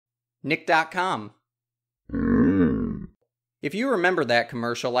Nick.com. If you remember that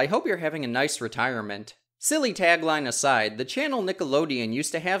commercial, I hope you're having a nice retirement. Silly tagline aside, the channel Nickelodeon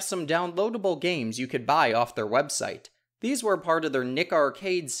used to have some downloadable games you could buy off their website. These were part of their Nick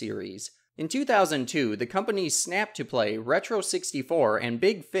Arcade series. In 2002, the companies Snap to Play, Retro 64, and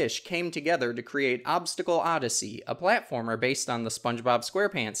Big Fish came together to create Obstacle Odyssey, a platformer based on the SpongeBob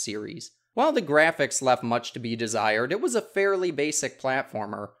SquarePants series. While the graphics left much to be desired, it was a fairly basic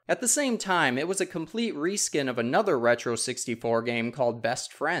platformer. At the same time, it was a complete reskin of another Retro 64 game called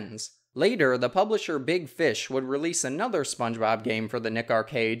Best Friends. Later, the publisher Big Fish would release another SpongeBob game for the Nick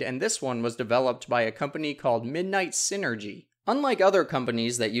Arcade, and this one was developed by a company called Midnight Synergy. Unlike other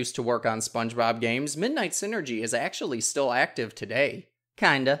companies that used to work on SpongeBob games, Midnight Synergy is actually still active today.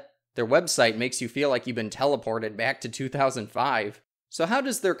 Kinda. Their website makes you feel like you've been teleported back to 2005. So how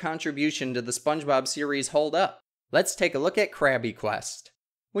does their contribution to the SpongeBob series hold up? Let's take a look at Krabby Quest.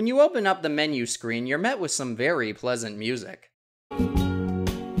 When you open up the menu screen, you're met with some very pleasant music.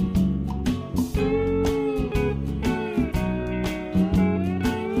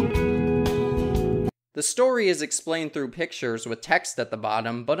 The story is explained through pictures with text at the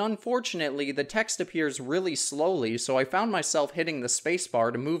bottom, but unfortunately the text appears really slowly, so I found myself hitting the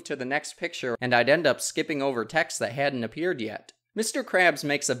spacebar to move to the next picture, and I'd end up skipping over text that hadn't appeared yet. Mr. Krabs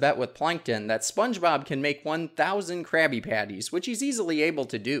makes a bet with Plankton that SpongeBob can make 1,000 Krabby Patties, which he's easily able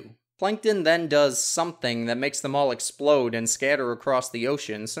to do. Plankton then does something that makes them all explode and scatter across the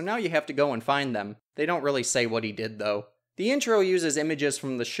ocean, so now you have to go and find them. They don't really say what he did though. The intro uses images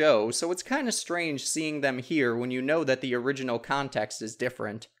from the show, so it's kinda strange seeing them here when you know that the original context is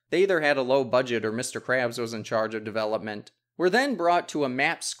different. They either had a low budget or Mr. Krabs was in charge of development. We're then brought to a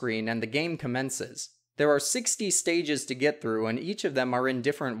map screen and the game commences. There are 60 stages to get through, and each of them are in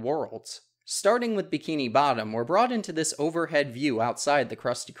different worlds. Starting with Bikini Bottom, we're brought into this overhead view outside the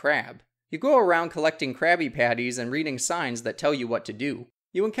Krusty Krab. You go around collecting Krabby Patties and reading signs that tell you what to do.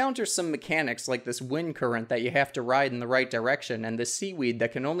 You encounter some mechanics like this wind current that you have to ride in the right direction, and this seaweed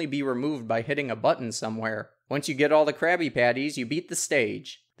that can only be removed by hitting a button somewhere. Once you get all the Krabby Patties, you beat the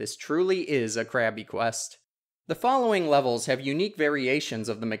stage. This truly is a Krabby Quest. The following levels have unique variations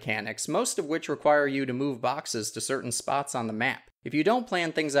of the mechanics, most of which require you to move boxes to certain spots on the map. If you don't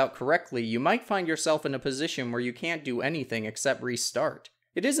plan things out correctly, you might find yourself in a position where you can't do anything except restart.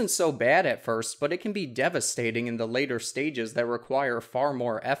 It isn't so bad at first, but it can be devastating in the later stages that require far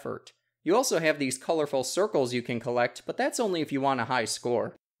more effort. You also have these colorful circles you can collect, but that's only if you want a high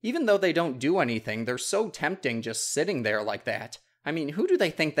score. Even though they don't do anything, they're so tempting just sitting there like that. I mean, who do they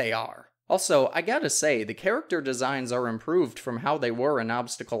think they are? Also, I gotta say, the character designs are improved from how they were in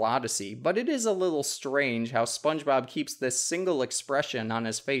Obstacle Odyssey, but it is a little strange how SpongeBob keeps this single expression on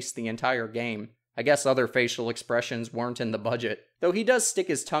his face the entire game. I guess other facial expressions weren't in the budget, though he does stick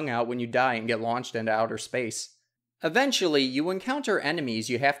his tongue out when you die and get launched into outer space. Eventually, you encounter enemies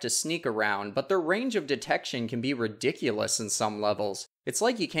you have to sneak around, but their range of detection can be ridiculous in some levels. It's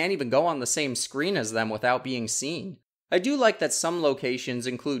like you can't even go on the same screen as them without being seen. I do like that some locations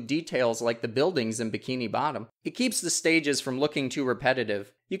include details like the buildings in Bikini Bottom. It keeps the stages from looking too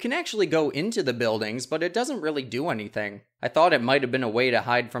repetitive. You can actually go into the buildings, but it doesn't really do anything. I thought it might have been a way to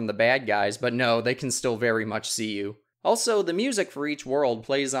hide from the bad guys, but no, they can still very much see you. Also, the music for each world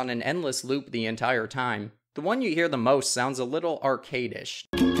plays on an endless loop the entire time. The one you hear the most sounds a little arcade-ish.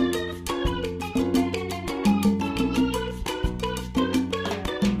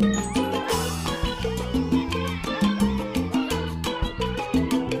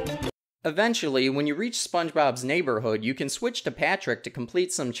 Eventually, when you reach SpongeBob's neighborhood, you can switch to Patrick to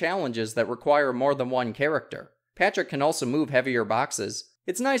complete some challenges that require more than one character. Patrick can also move heavier boxes.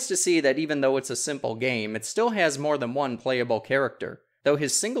 It's nice to see that even though it's a simple game, it still has more than one playable character, though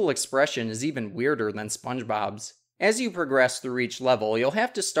his single expression is even weirder than SpongeBob's. As you progress through each level, you'll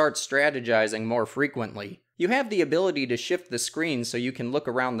have to start strategizing more frequently. You have the ability to shift the screen so you can look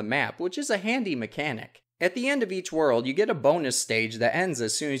around the map, which is a handy mechanic. At the end of each world, you get a bonus stage that ends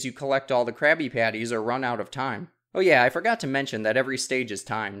as soon as you collect all the Krabby Patties or run out of time. Oh yeah, I forgot to mention that every stage is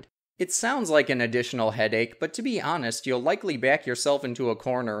timed. It sounds like an additional headache, but to be honest, you'll likely back yourself into a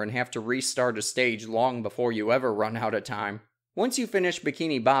corner and have to restart a stage long before you ever run out of time. Once you finish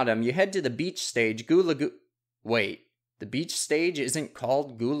Bikini Bottom, you head to the beach stage Wait, the beach stage isn't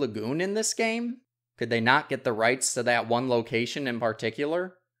called Goo Lagoon in this game? Could they not get the rights to that one location in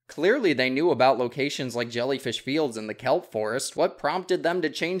particular? Clearly they knew about locations like Jellyfish Fields and the Kelp Forest. What prompted them to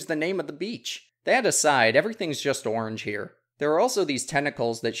change the name of the beach? That aside, everything's just orange here. There are also these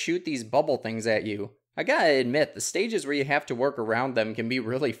tentacles that shoot these bubble things at you. I gotta admit, the stages where you have to work around them can be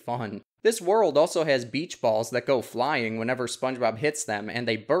really fun. This world also has beach balls that go flying whenever SpongeBob hits them, and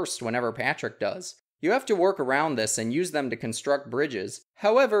they burst whenever Patrick does. You have to work around this and use them to construct bridges.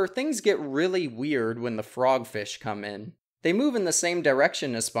 However, things get really weird when the frogfish come in. They move in the same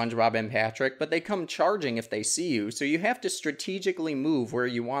direction as SpongeBob and Patrick, but they come charging if they see you, so you have to strategically move where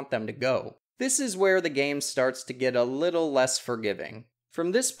you want them to go. This is where the game starts to get a little less forgiving.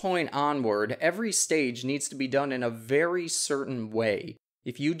 From this point onward, every stage needs to be done in a very certain way.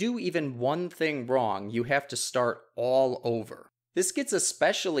 If you do even one thing wrong, you have to start all over. This gets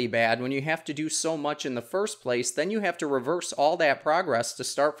especially bad when you have to do so much in the first place, then you have to reverse all that progress to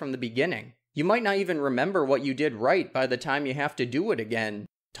start from the beginning. You might not even remember what you did right by the time you have to do it again.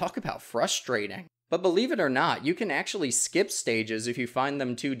 Talk about frustrating. But believe it or not, you can actually skip stages if you find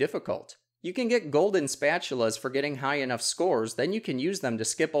them too difficult. You can get golden spatulas for getting high enough scores, then you can use them to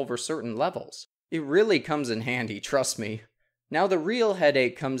skip over certain levels. It really comes in handy, trust me. Now the real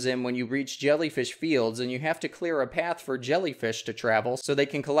headache comes in when you reach Jellyfish Fields and you have to clear a path for jellyfish to travel so they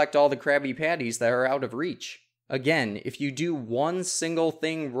can collect all the Krabby Patties that are out of reach. Again, if you do one single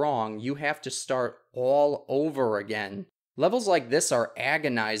thing wrong, you have to start all over again. Levels like this are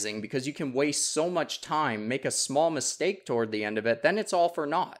agonizing because you can waste so much time, make a small mistake toward the end of it, then it's all for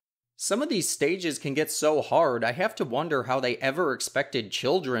naught. Some of these stages can get so hard, I have to wonder how they ever expected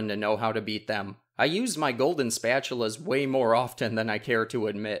children to know how to beat them. I use my golden spatulas way more often than I care to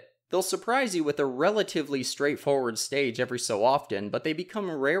admit. They'll surprise you with a relatively straightforward stage every so often, but they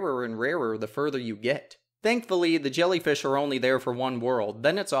become rarer and rarer the further you get. Thankfully, the jellyfish are only there for one world,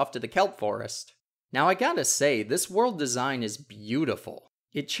 then it's off to the kelp forest. Now I gotta say, this world design is beautiful.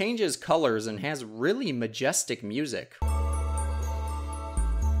 It changes colors and has really majestic music.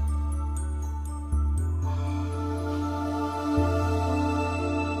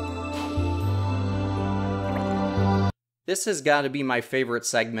 This has got to be my favorite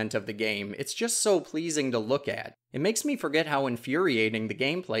segment of the game. It's just so pleasing to look at. It makes me forget how infuriating the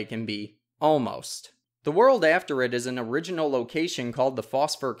gameplay can be. Almost. The world after it is an original location called the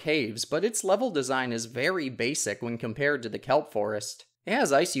Phosphor Caves, but its level design is very basic when compared to the kelp forest. It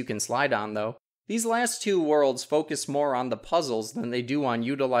has ice you can slide on though. These last two worlds focus more on the puzzles than they do on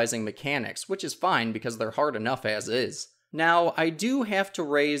utilizing mechanics, which is fine because they're hard enough as is. Now, I do have to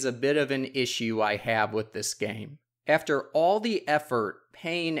raise a bit of an issue I have with this game. After all the effort,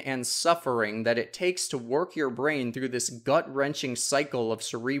 pain, and suffering that it takes to work your brain through this gut-wrenching cycle of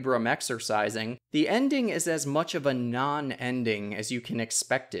cerebrum exercising, the ending is as much of a non-ending as you can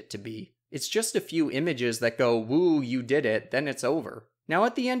expect it to be. It's just a few images that go, woo, you did it, then it's over. Now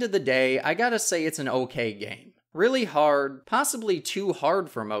at the end of the day, I gotta say it's an okay game. Really hard, possibly too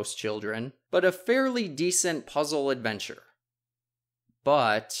hard for most children, but a fairly decent puzzle adventure.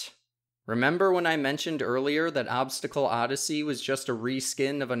 But remember when I mentioned earlier that Obstacle Odyssey was just a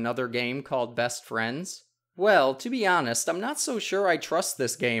reskin of another game called Best Friends? Well, to be honest, I'm not so sure I trust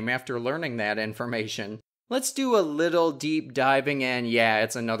this game after learning that information. Let's do a little deep diving and yeah,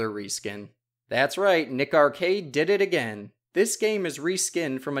 it's another reskin. That's right, Nick Arcade did it again. This game is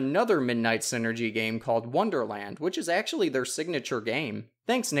reskinned from another Midnight Synergy game called Wonderland, which is actually their signature game.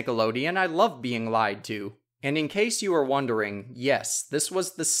 Thanks Nickelodeon, I love being lied to. And in case you were wondering, yes, this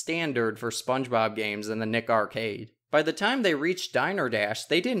was the standard for SpongeBob games in the Nick Arcade. By the time they reached Diner Dash,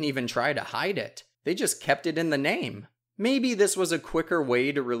 they didn't even try to hide it. They just kept it in the name. Maybe this was a quicker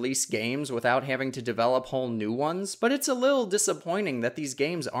way to release games without having to develop whole new ones, but it's a little disappointing that these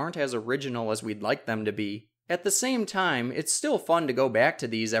games aren't as original as we'd like them to be. At the same time, it's still fun to go back to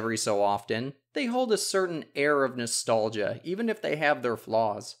these every so often. They hold a certain air of nostalgia, even if they have their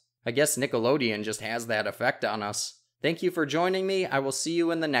flaws. I guess Nickelodeon just has that effect on us. Thank you for joining me. I will see you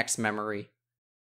in the next memory.